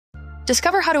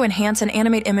Discover how to enhance and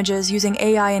animate images using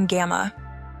AI and Gamma.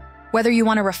 Whether you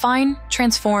want to refine,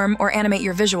 transform, or animate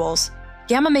your visuals,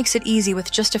 Gamma makes it easy with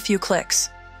just a few clicks.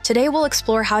 Today we'll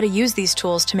explore how to use these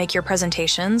tools to make your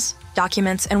presentations,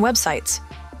 documents, and websites,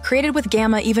 created with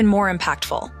Gamma, even more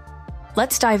impactful.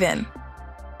 Let's dive in.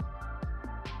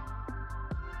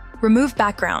 Remove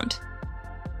background.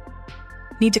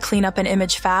 Need to clean up an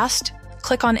image fast?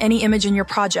 Click on any image in your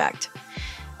project.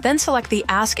 Then select the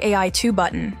Ask AI 2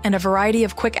 button, and a variety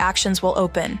of quick actions will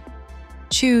open.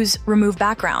 Choose Remove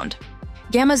Background.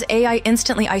 Gamma's AI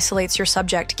instantly isolates your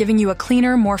subject, giving you a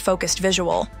cleaner, more focused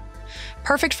visual.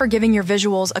 Perfect for giving your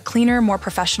visuals a cleaner, more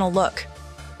professional look.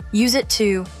 Use it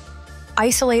to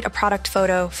isolate a product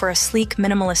photo for a sleek,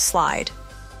 minimalist slide.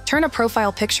 Turn a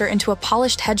profile picture into a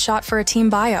polished headshot for a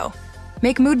team bio.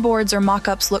 Make mood boards or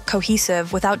mock-ups look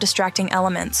cohesive without distracting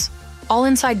elements. All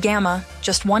inside Gamma,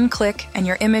 just one click and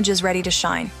your image is ready to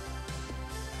shine.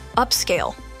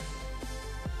 Upscale.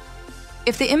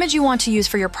 If the image you want to use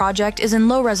for your project is in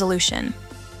low resolution,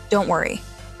 don't worry.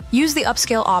 Use the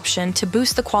upscale option to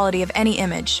boost the quality of any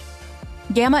image.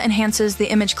 Gamma enhances the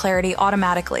image clarity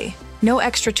automatically. No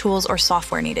extra tools or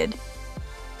software needed.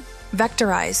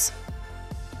 Vectorize.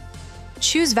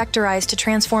 Choose Vectorize to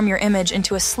transform your image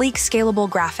into a sleek, scalable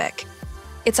graphic.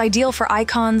 It's ideal for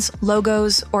icons,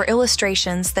 logos, or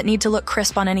illustrations that need to look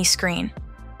crisp on any screen.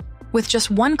 With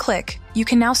just one click, you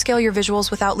can now scale your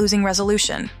visuals without losing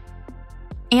resolution.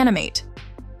 Animate.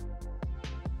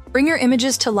 Bring your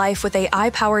images to life with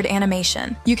AI-powered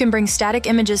animation. You can bring static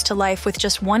images to life with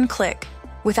just one click,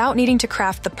 without needing to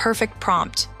craft the perfect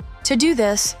prompt. To do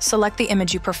this, select the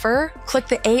image you prefer, click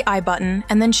the AI button,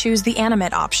 and then choose the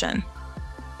Animate option.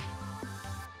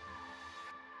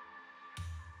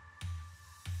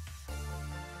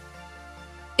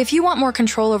 If you want more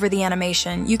control over the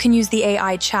animation, you can use the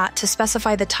AI chat to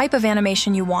specify the type of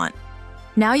animation you want.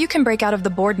 Now you can break out of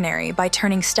the ordinary by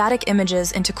turning static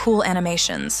images into cool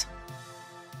animations.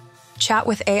 Chat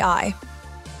with AI.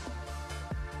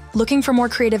 Looking for more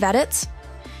creative edits?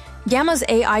 Gamma's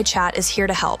AI chat is here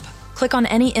to help. Click on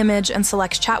any image and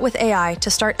select Chat with AI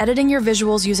to start editing your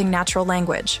visuals using natural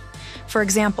language. For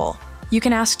example, you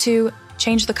can ask to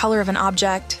change the color of an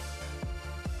object,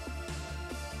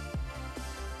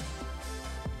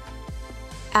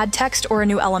 add text or a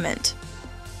new element,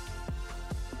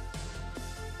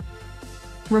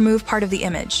 remove part of the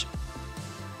image,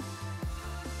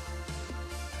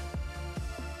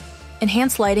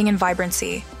 enhance lighting and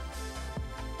vibrancy.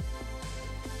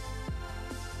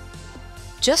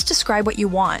 Just describe what you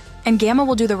want, and Gamma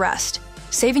will do the rest,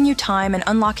 saving you time and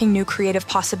unlocking new creative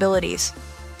possibilities.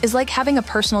 It's like having a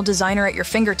personal designer at your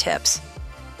fingertips.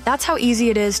 That's how easy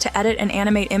it is to edit and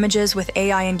animate images with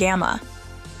AI and Gamma.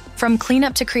 From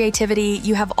cleanup to creativity,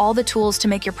 you have all the tools to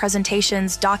make your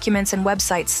presentations, documents, and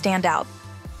websites stand out.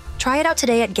 Try it out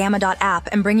today at gamma.app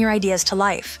and bring your ideas to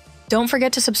life. Don't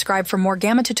forget to subscribe for more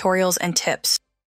Gamma tutorials and tips.